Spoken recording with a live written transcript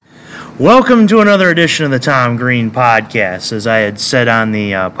Welcome to another edition of the Tom Green Podcast. As I had said on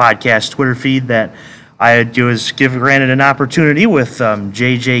the podcast Twitter feed that I was granted an opportunity with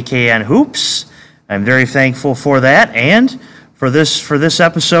JJKN Hoops. I'm very thankful for that. And for this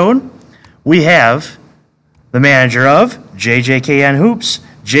episode, we have the manager of JJKN Hoops,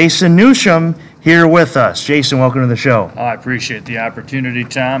 Jason Newsham, here with us. Jason, welcome to the show. I appreciate the opportunity,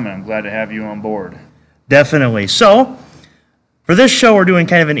 Tom, and I'm glad to have you on board. Definitely. So, for this show, we're doing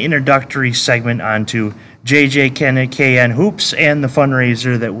kind of an introductory segment onto JJKN Hoops and the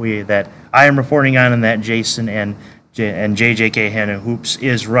fundraiser that I am reporting on and that Jason and JJKN Hoops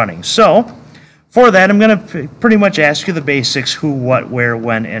is running. So, for that, I'm going to pretty much ask you the basics: who, what, where,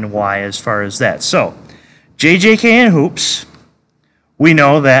 when, and why as far as that. So, JJKN Hoops, we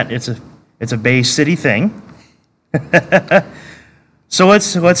know that it's a Bay City thing. So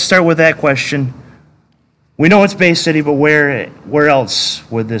let's start with that question. We know it's Bay City, but where else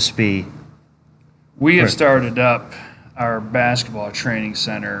would this be? We have started up our basketball training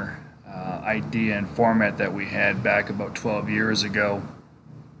center idea and format that we had back about 12 years ago.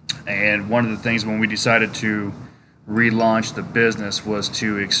 And one of the things when we decided to relaunch the business was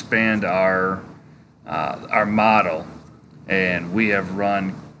to expand our model. And we have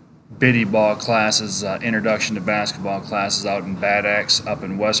run biddy ball classes, introduction to basketball classes out in Bad Axe, up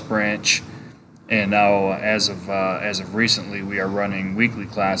in West Branch. And now, as of recently, we are running weekly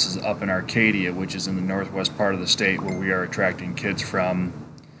classes up in Arcadia, which is in the northwest part of the state, where we are attracting kids from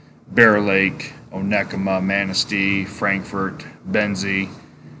Bear Lake, Onekama, Manistee, Frankfort, Benzie,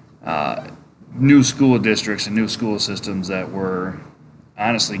 new school districts and new school systems that we're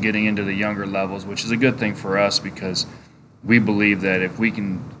honestly getting into the younger levels, which is a good thing for us because we believe that if we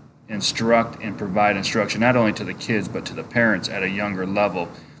can instruct and provide instruction not only to the kids but to the parents at a younger level,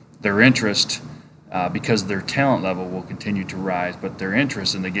 their interest, because their talent level will continue to rise, but their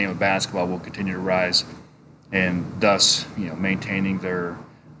interest in the game of basketball will continue to rise, and thus, maintaining their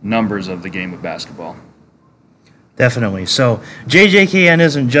numbers of the game of basketball. Definitely. So JJKN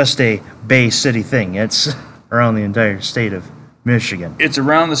isn't just a Bay City thing; it's around the entire state of Michigan. It's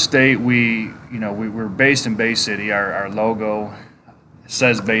around the state. We're based in Bay City. Our logo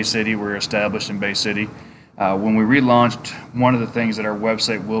says Bay City. We're established in Bay City. When we relaunched, one of the things that our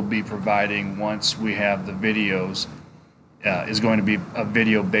website will be providing once we have the videos is going to be a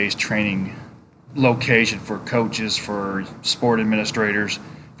video-based training location for coaches, for sport administrators,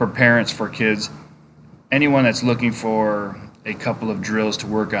 for parents, for kids. Anyone that's looking for a couple of drills to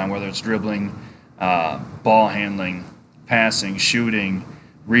work on, whether it's dribbling, ball handling, passing, shooting,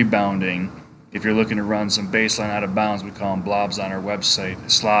 rebounding. If you're looking to run some baseline out of bounds, we call them blobs on our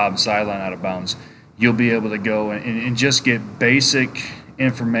website, slob, sideline out of bounds. You'll be able to go and just get basic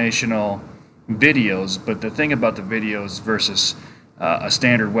informational videos. But the thing about the videos versus a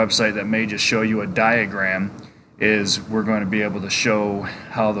standard website that may just show you a diagram is we're going to be able to show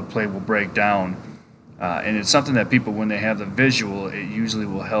how the play will break down. And it's something that people, when they have the visual, it usually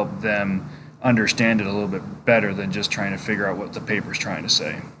will help them understand it a little bit better than just trying to figure out what the paper's trying to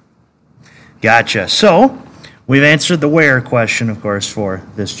say. Gotcha. So we've answered the where question, of course, for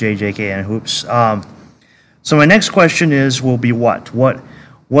this JJKN Hoops. So my next question will be what?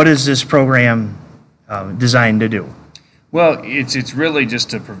 What is this program designed to do? Well, it's really just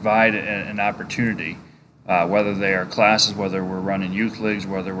to provide an opportunity, whether they are classes, whether we're running youth leagues,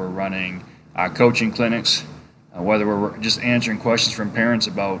 whether we're running coaching clinics, whether we're just answering questions from parents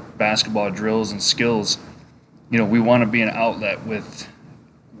about basketball drills and skills. We want to be an outlet with.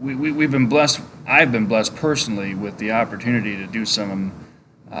 We've been blessed. I've been blessed personally with the opportunity to do some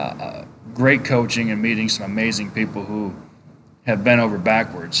great coaching and meeting some amazing people who have bent over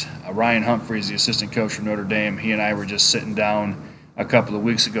backwards. Ryan Humphreys, the assistant coach from Notre Dame, he and I were just sitting down a couple of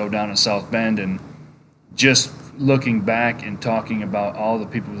weeks ago down in South Bend and just looking back and talking about all the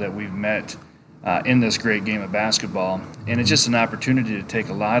people that we've met in this great game of basketball. And it's just an opportunity to take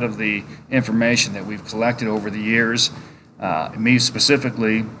a lot of the information that we've collected over the years. Me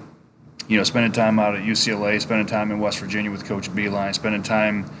specifically, spending time out at UCLA, spending time in West Virginia with Coach Beeline, spending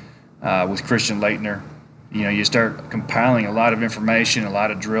time with Christian Leitner. You start compiling a lot of information, a lot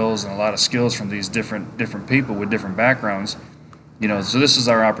of drills, and a lot of skills from these different people with different backgrounds. So this is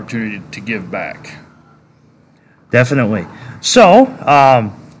our opportunity to give back. Definitely.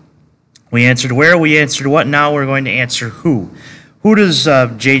 So we answered where, we answered what. Now we're going to answer who. Who does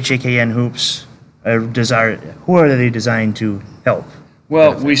JJKN Hoops desire? Who are they designed to help?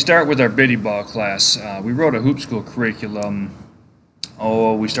 Well, we start with our biddy ball class. We wrote a hoop school curriculum.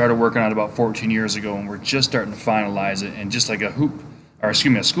 We started working on it about 14 years ago, and we're just starting to finalize it. And just like a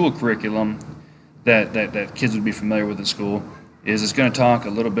school curriculum that kids would be familiar with in school, is it's going to talk a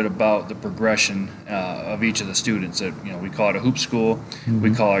little bit about the progression of each of the students. We call it a hoop school. Mm-hmm.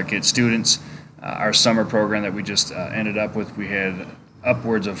 We call our kids students. Our summer program that we just ended up with, we had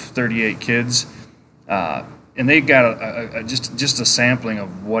upwards of 38 kids, and they got just a sampling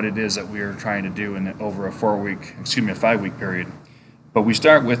of what it is that we are trying to do over a 5-week period. But we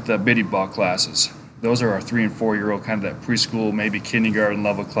start with the biddy ball classes. Those are our 3 and 4 year old, kind of that preschool, maybe kindergarten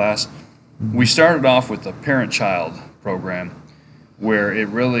level class. Mm-hmm. We started off with the parent-child program, where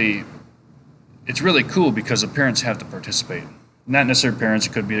it's really cool because the parents have to participate. Not necessarily parents,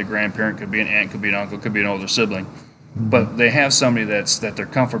 it could be a grandparent, could be an aunt, could be an uncle, could be an older sibling. But they have somebody that they're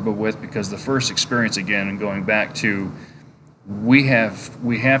comfortable with, because the first experience, again, and going back to, we have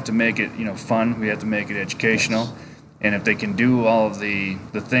to make it fun, we have to make it educational. Yes. And if they can do all of the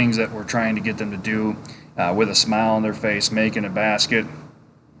things that we're trying to get them to do with a smile on their face, making a basket,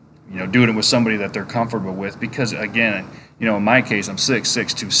 doing it with somebody that they're comfortable with, because again, in my case, I'm 6'6",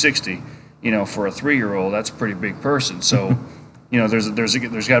 260. For a 3-year-old, that's a pretty big person. So, there's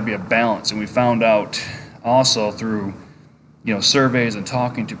got to be a balance. And we found out also through, surveys and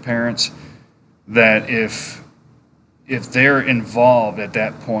talking to parents, that if they're involved at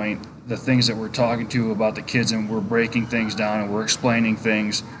that point, the things that we're talking to about the kids, and we're breaking things down and we're explaining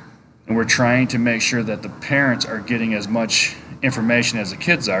things, and we're trying to make sure that the parents are getting as much information as the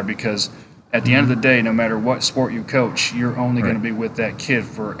kids are, because at the end of the day, no matter what sport you coach, you're only going to be with that kid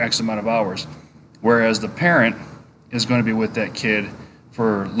for X amount of hours, whereas the parent is going to be with that kid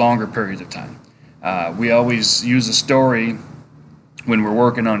for longer periods of time. We always use a story when we're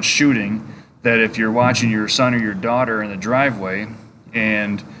working on shooting, that if you're watching your son or your daughter in the driveway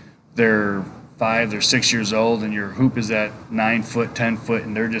and they're 5, they're 6 years old, and your hoop is at 9 foot, 10 foot,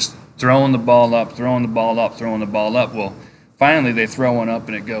 and they're just throwing the ball up, well, finally they throw one up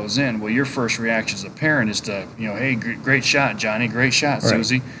and it goes in. Well, your first reaction as a parent is to, hey, great shot, Johnny, great shot,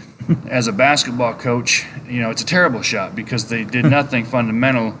 Susie. As a basketball coach, it's a terrible shot, because they did nothing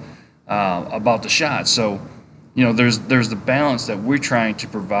fundamental about the shot. So, there's the balance that we're trying to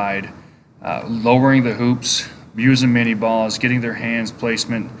provide, lowering the hoops, using mini balls, getting their hands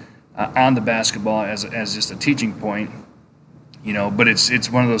placement on the basketball as just a teaching point. But it's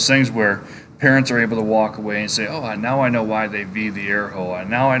one of those things where parents are able to walk away and say, oh, now I know why they V the air hole.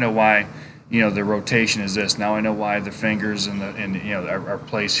 Now I know why, the rotation is this. Now I know why the fingers are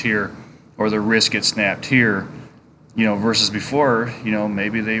placed here, or the wrist gets snapped here, versus before,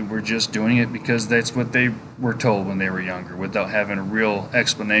 maybe they were just doing it because that's what they were told when they were younger, without having a real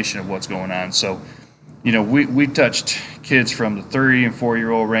explanation of what's going on. So, we touched kids from the 3 and 4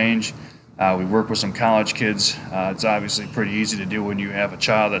 year old range. We work with some college kids. It's obviously pretty easy to do when you have a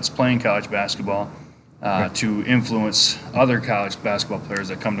child that's playing college basketball, to influence other college basketball players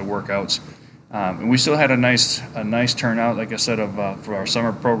that come to workouts. And we still had a nice turnout, like I said, for our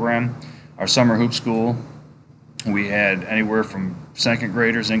summer program, our summer hoop school. We had anywhere from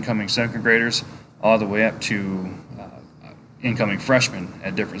incoming second graders, all the way up to incoming freshmen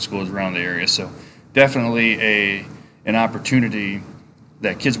at different schools around the area. So definitely an opportunity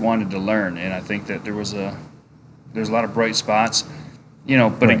that kids wanted to learn, and I think that there's a lot of bright spots,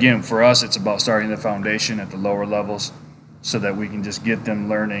 But again, for us, it's about starting the foundation at the lower levels, so that we can just get them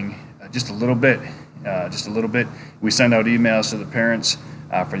learning just a little bit. We send out emails to the parents.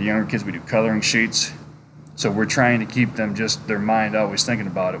 For the younger kids, we do coloring sheets. So we're trying to keep them just their mind always thinking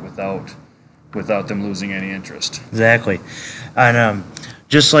about it without them losing any interest. Exactly, and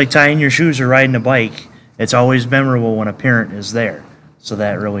just like tying your shoes or riding a bike, it's always memorable when a parent is there. So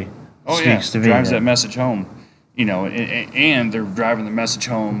that really speaks to me. Drives that message home, and they're driving the message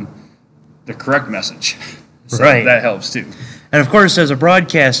home, the correct message. So right. That helps too. And of course, as a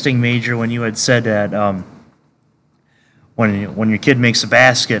broadcasting major, when you had said that when your kid makes a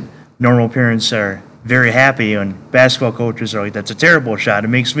basket, normal parents are very happy, and basketball coaches are like, that's a terrible shot. It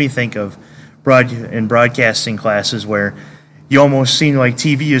makes me think of broadcasting classes where you almost seem like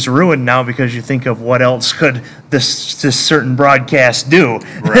TV is ruined now, because you think of what else could this certain broadcast do.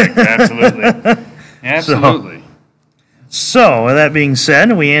 Right, absolutely. Absolutely. So, with that being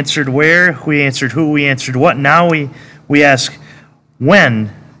said, we answered where, we answered who, we answered what. Now we ask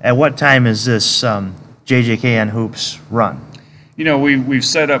when, at what time is this JJKN Hoops run? We've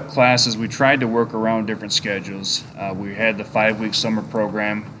set up classes. We tried to work around different schedules. We had the 5-week summer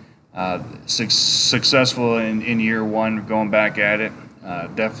program, successful in year 1, going back at it.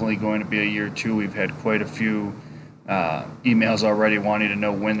 Definitely going to be a year 2. We've had quite a few emails already wanting to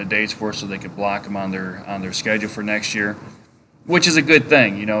know when the dates were, so they could block them on their schedule for next year, which is a good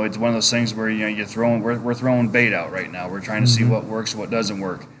thing. It's one of those things where we're throwing bait out right now. We're trying to see what works, what doesn't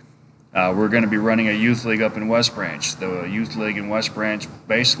work. We're going to be running a youth league up in West Branch. The youth league in West Branch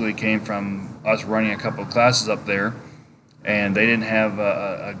basically came from us running a couple of classes up there, and they didn't have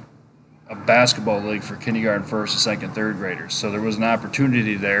a basketball league for kindergarten, first, and second, third graders. So there was an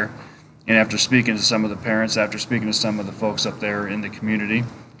opportunity there. And after speaking to some of the parents, after speaking to some of the folks up there in the community,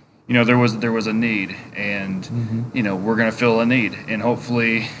 there was a need, and we're going to fill a need, and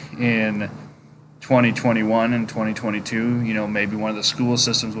hopefully in 2021 and 2022, maybe one of the school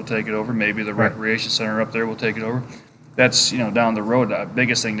systems will take it over. Maybe the recreation center up there will take it over. That's, down the road. The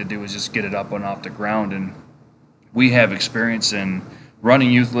biggest thing to do is just get it up and off the ground. And we have experience in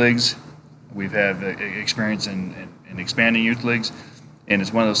running youth leagues. We've had experience in expanding youth leagues. And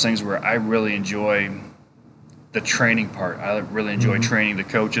it's one of those things where I really enjoy the training part. I really enjoy training the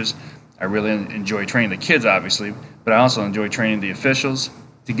coaches. I really enjoy training the kids, obviously, but I also enjoy training the officials,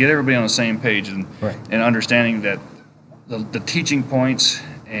 to get everybody on the same page and understanding that the teaching points,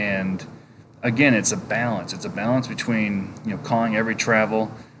 and again, it's a balance. It's a balance between calling every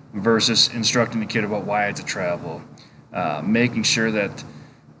travel versus instructing the kid about why it's a travel, making sure that,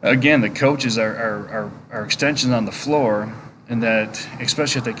 again, the coaches are extensions on the floor, and that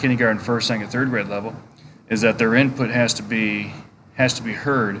especially at the kindergarten, first, second, third grade level, is that their input has to be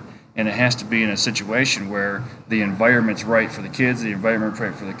heard. And it has to be in a situation where the environment's right for the kids, the environment's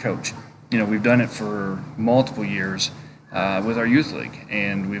right for the coach. We've done it for multiple years with our youth league,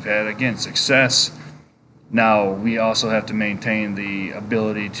 and we've had, again, success. Now we also have to maintain the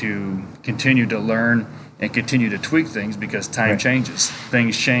ability to continue to learn and continue to tweak things, because time changes,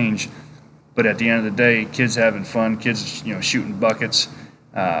 things change. But at the end of the day, kids having fun, kids shooting buckets,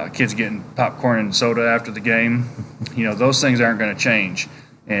 kids getting popcorn and soda after the game, those things aren't going to change.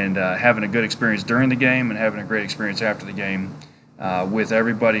 And having a good experience during the game and having a great experience after the game with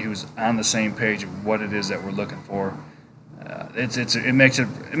everybody who's on the same page of what it is that we're looking for, it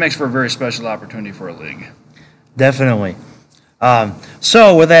makes for a very special opportunity for a league. Definitely.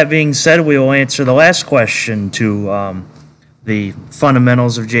 So with that being said, we will answer the last question to the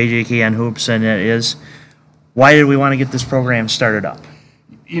fundamentals of JJKN hoops, and it is, why did we want to get this program started up?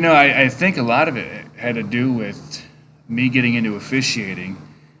 I think a lot of it had to do with me getting into officiating.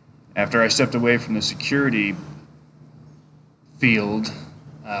 After I stepped away from the security field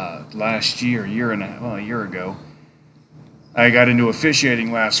last year, a year ago, I got into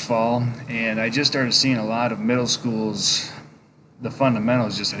officiating last fall, and I just started seeing a lot of middle schools, the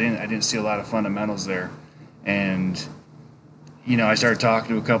fundamentals. I didn't see a lot of fundamentals there, and I started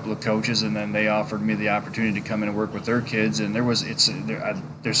talking to a couple of coaches, and then they offered me the opportunity to come in and work with their kids. And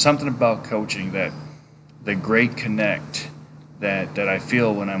there's something about coaching, that the great connect that I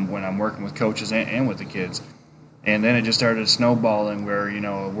feel when I'm working with coaches and with the kids. And then it just started snowballing, where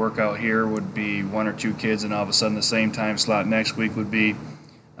a workout here would be 1 or 2 kids, and all of a sudden the same time slot next week would be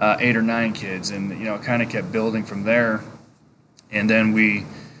 8 or 9 kids, and it kind of kept building from there. And then we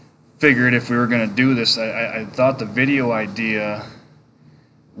figured if we were going to do this, I thought the video idea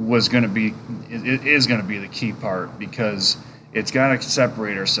is going to be the key part, because it's got to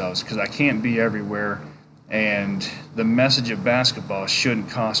separate ourselves, because I can't be everywhere. And the message of basketball shouldn't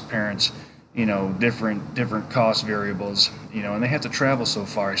cost parents, different cost variables, and they have to travel so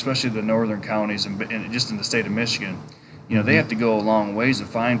far, especially the northern counties and just in the state of Michigan. They have to go a long ways to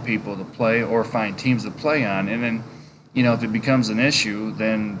find people to play or find teams to play on. And then, if it becomes an issue,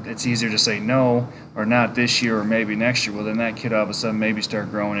 then it's easier to say no, or not this year, or maybe next year. Well, then that kid all of a sudden maybe start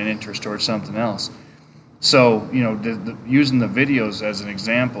growing an interest towards something else. So, using the videos as an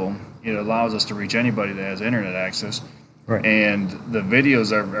example, it allows us to reach anybody that has internet access. Right. And the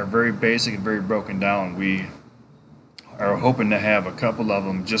videos are very basic and very broken down. We are hoping to have a couple of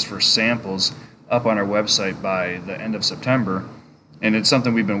them just for samples up on our website by the end of September. And it's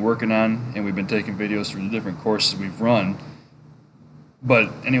something we've been working on, and we've been taking videos through the different courses we've run.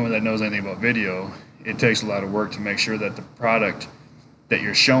 But anyone that knows anything about video, it takes a lot of work to make sure that the product that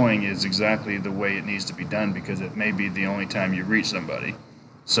you're showing is exactly the way it needs to be done, because it may be the only time you reach somebody.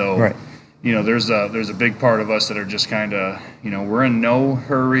 So, there's a big part of us that are just kind of, we're in no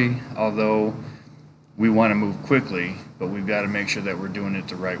hurry, although we want to move quickly, but we've got to make sure that we're doing it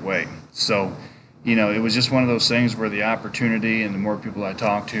the right way. So, it was just one of those things where the opportunity, and the more people I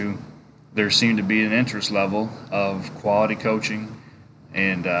talk to, there seemed to be an interest level of quality coaching.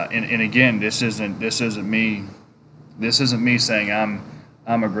 And again, this isn't me saying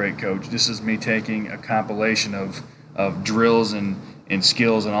I'm a great coach. This is me taking a compilation of drills and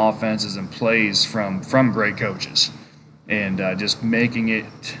skills and offenses and plays from great coaches, and just making it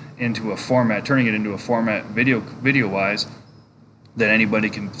into a format, turning it into a format video wise, that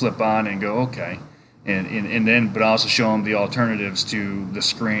anybody can flip on and go, okay, and then but also show them the alternatives to the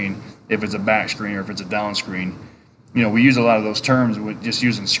screen if it's a back screen or if it's a down screen. We use a lot of those terms with just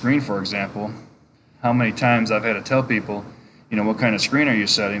using screen, for example. How many times I've had to tell people, what kind of screen are you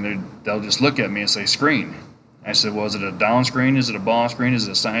setting? They'll just look at me and say screen. I said, well, is it a down screen? Is it a ball screen? Is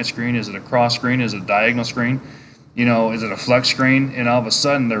it a side screen? Is it a cross screen? Is it a diagonal screen? Is it a flex screen? And all of a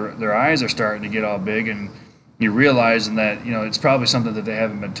sudden their eyes are starting to get all big, and you're realizing that, it's probably something that they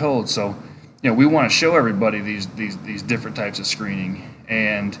haven't been told. So, we want to show everybody these different types of screening.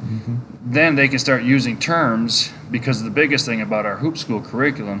 And then they can start using terms, because the biggest thing about our hoop school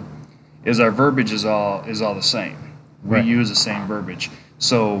curriculum is our verbiage is all the same. We use the same verbiage.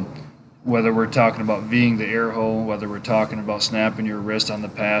 So whether we're talking about V'ing the air hole, whether we're talking about snapping your wrist on the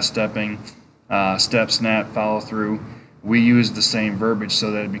pass, stepping, step, snap, follow through, we use the same verbiage so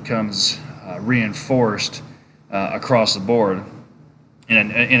that it becomes reinforced across the board.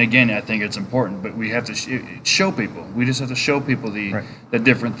 And again, I think it's important, but we have to show people. We just have to show people the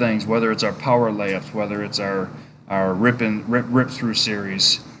different things, whether it's our power layups, whether it's our rip through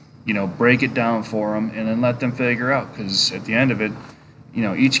series. Break it down for them and then let them figure out. Because at the end of it,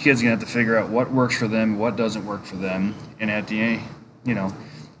 each kid's gonna have to figure out what works for them, what doesn't work for them. And at the end,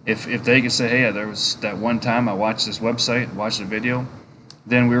 if they can say, hey, there was that one time I watched this website, watched a video,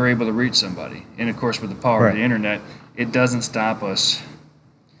 then we were able to reach somebody. And of course, with the power of the internet, it doesn't stop us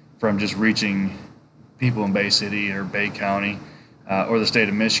from just reaching people in Bay City or Bay County or the state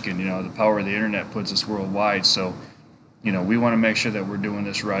of Michigan. The power of the internet puts us worldwide. So, we want to make sure that we're doing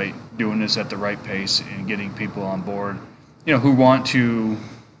this right, doing this at the right pace, and getting people on board, who want to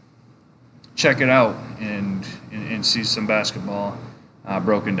check it out and see some basketball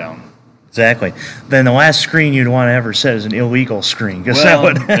broken down. Exactly. Then the last screen you'd want to ever set is an illegal screen, because that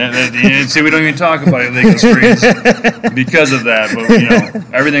would. See, we don't even talk about illegal screens because of that.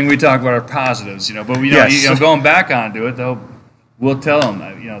 But everything we talk about are positives. But going back onto it though, we'll tell them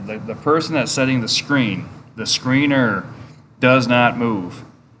that, the person that's setting the screen, the screener, does not move.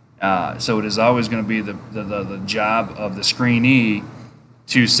 So it is always going to be the job of the screenee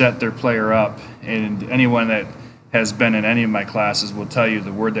to set their player up. And anyone that has been in any of my classes will tell you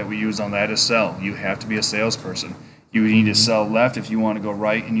the word that we use on that is sell. You have to be a salesperson. You need to sell left if you want to go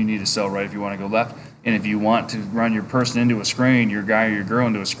right, and you need to sell right if you want to go left. And if you want to run your person into a screen, your guy or your girl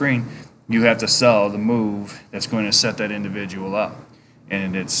into a screen, you have to sell the move that's going to set that individual up.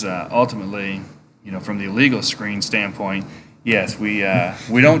 And it's ultimately, from the illegal screen standpoint, yes, we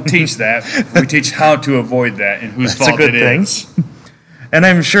don't teach that. We teach how to avoid that and whose fault it is. And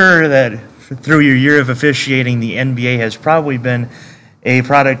I'm sure that through your year of officiating, the NBA has probably been a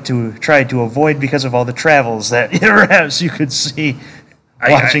product to try to avoid because of all the travels that perhaps you could see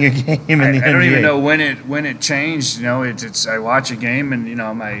watching a game in the NBA. I don't even know when it changed. It's I watch a game, and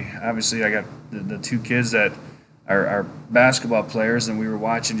obviously I got the two kids that are basketball players, and we were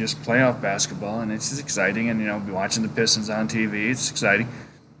watching just playoff basketball, and it's just exciting. And watching the Pistons on TV, it's exciting.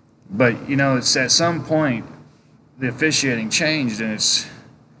 But it's at some point the officiating changed, and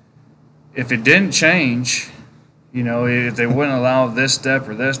if it didn't change, if they wouldn't allow this step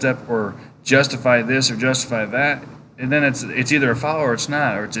or justify this or justify that, and then it's either a foul or it's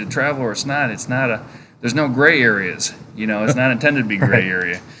not, or it's a travel or it's not. There's no gray areas. It's not intended to be gray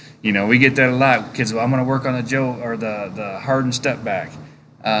area. We get that a lot. Kids, I'm going to work on the Joe or the Harden step back.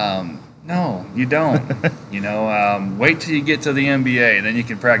 No, you don't. Wait till you get to the NBA, and then you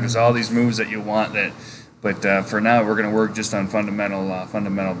can practice all these moves that you want. But for now, we're going to work just on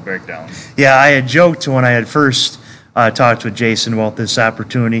fundamental breakdown. Yeah, I had joked when I had first talked with Jason about this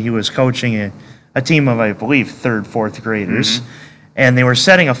opportunity. He was coaching a team of, I believe, 3rd, 4th graders, and they were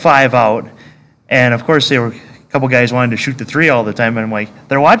setting a 5 out, and of course a couple guys wanted to shoot the 3 all the time, and I'm like,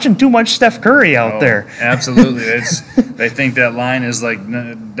 they're watching too much Steph Curry out there. Absolutely. They think that line is like,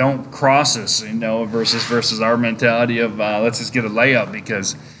 don't cross us, versus our mentality of let's just get a layup,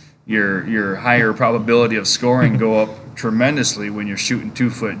 because your higher probability of scoring go up tremendously when you're shooting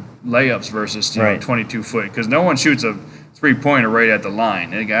 2-foot layups versus 22-foot, because no one shoots a 3-pointer right at the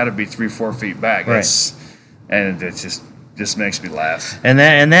line. It got to be 3-4 feet back. And it just makes me laugh. And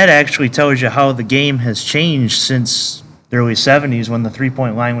that actually tells you how the game has changed since the early 70s when the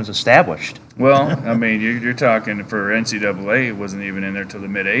 3-point line was established. Well, I mean, you're talking for NCAA, it wasn't even in there till the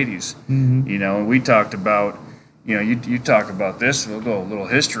mid 80s. And we talked about. You talk about this. We'll go a little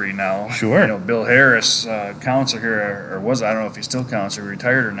history now. Sure. Bill Harris, counselor here, or was, I don't know if he's still counselor,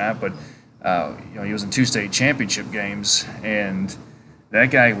 retired or not, but he was in 2 state championship games, and that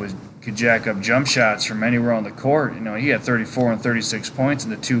guy could jack up jump shots from anywhere on the court. He had 34 and 36 points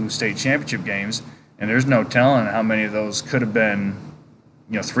in the 2 state championship games, and there's no telling how many of those could have been,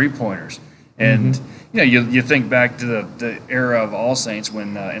 3-pointers. And you think back to the era of All Saints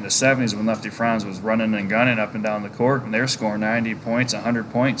when in the 70s when Lefty Franz was running and gunning up and down the court, and they were scoring 90 points,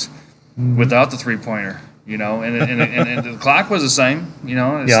 100 points without the three-pointer. And the clock was the same.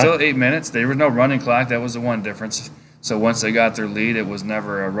 It's still 8 minutes. There was no running clock. That was the one difference. So once they got their lead, it was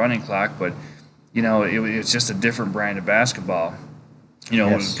never a running clock. But it was just a different brand of basketball.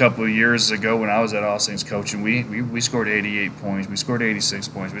 A couple of years ago when I was at All Saints coaching, we scored 88 points. We scored 86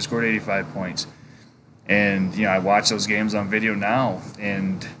 points. We scored 85 points. And I watch those games on video now,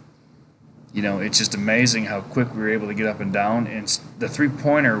 and it's just amazing how quick we were able to get up and down. And the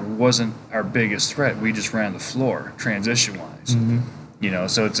three-pointer wasn't our biggest threat. We just ran the floor transition-wise.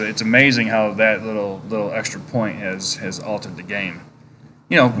 So it's amazing how that little extra point has altered the game.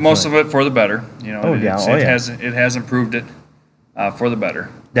 Most of it for the better. It has improved it for the better.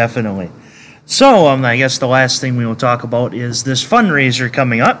 Definitely. So I guess the last thing we will talk about is this fundraiser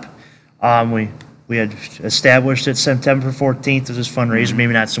coming up. We had established it September 14th as this fundraiser,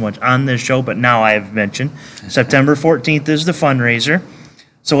 maybe not so much on this show, but now I have mentioned. September 14th is the fundraiser.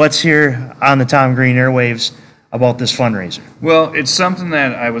 So let's hear on the Tom Green airwaves about this fundraiser. Well, it's something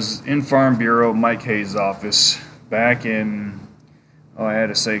that I was in Farm Bureau, Mike Hayes' office, back in, I had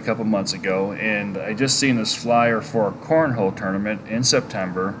to say a couple months ago, and I just seen this flyer for a cornhole tournament in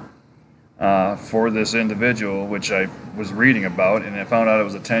September for this individual, which I was reading about, and I found out it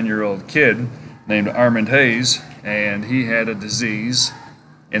was a 10-year-old kid named Armand Hayes, and he had a disease,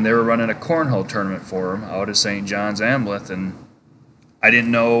 and they were running a cornhole tournament for him out at St. John's Amleth, and I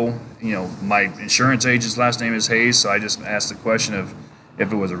didn't know, my insurance agent's last name is Hayes, so I just asked the question of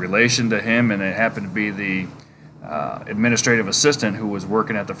if it was a relation to him, and it happened to be the administrative assistant who was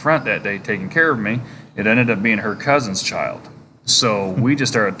working at the front that day taking care of me. It ended up being her cousin's child. So we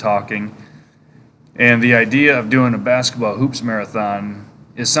just started talking, and the idea of doing a basketball hoops marathon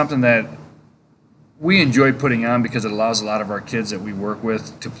is something that we enjoy putting on because it allows a lot of our kids that we work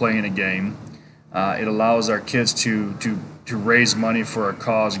with to play in a game. It allows our kids to raise money for a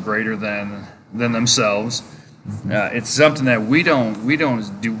cause greater than themselves. It's something that we don't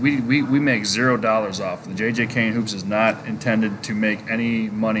do. We make $0 off. The JJKN Hoops is not intended to make any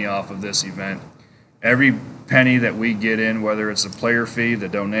money off of this event. Every penny that we get in, whether it's the player fee, the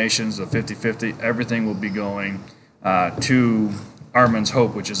donations, the 50-50, everything will be going to Armand's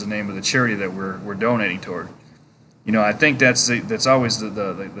Hope, which is the name of the charity that we're donating toward. I think that's always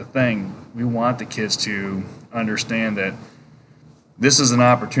the thing. We want the kids to understand that this is an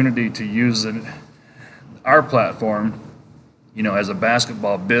opportunity to use our platform, as a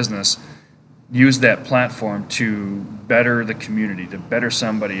basketball business, use that platform to better the community, to better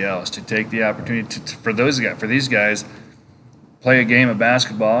somebody else, to take the opportunity for these guys, play a game of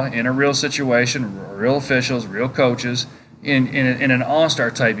basketball in a real situation, real officials, real coaches, in an all-star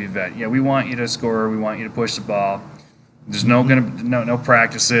type event. We want you to score. We want you to push the ball. There's no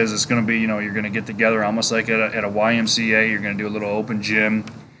practices. It's going to be, you're going to get together almost like at a YMCA. You're going to do a little open gym,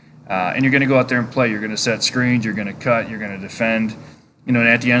 and you're going to go out there and play. You're going to set screens. You're going to cut. You're going to defend. And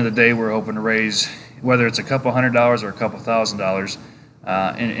at the end of the day, we're hoping to raise, whether it's a couple $100 or a couple $1,000,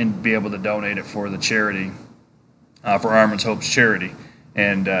 and be able to donate it for the charity, for Armand's Hope's charity.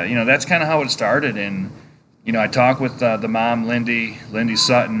 And that's kind of how it started. And I talked with the mom, Lindy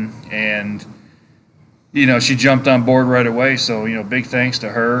Sutton, and she jumped on board right away. So big thanks to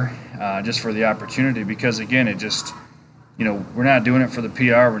her just for the opportunity, because again, it just we're not doing it for the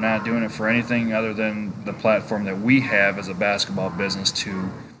PR. We're not doing it for anything other than the platform that we have as a basketball business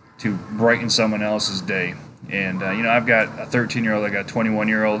to brighten someone else's day. And I've got a 13-year-old. I got a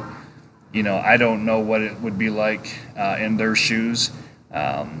 21-year-old. I don't know what it would be like in their shoes.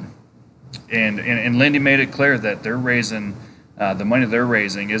 And Lindy made it clear that they're raising the money they're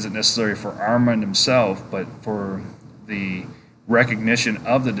raising isn't necessarily for Armand himself, but for the recognition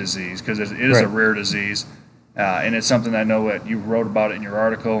of the disease, because it is a rare disease, and it's something I know that you wrote about it in your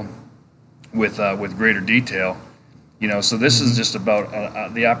article with greater detail. So this is just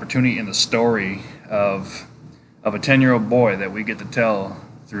about the opportunity and the story of a 10-year-old boy that we get to tell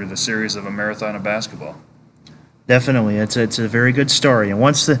through the series of a marathon of basketball. Definitely, it's a very good story, and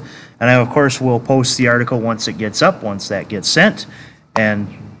I of course will post the article once it gets up, once that gets sent, and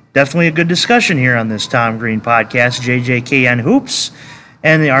definitely a good discussion here on this Tom Green podcast, JJKN Hoops,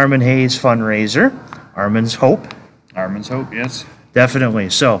 and the Armand Hayes fundraiser, Armand's Hope. Armand's Hope, yes. Definitely.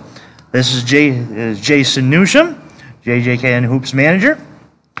 So this is Jason Newsham, JJKN Hoops manager,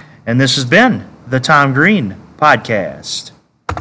 and this has been the Tom Green podcast.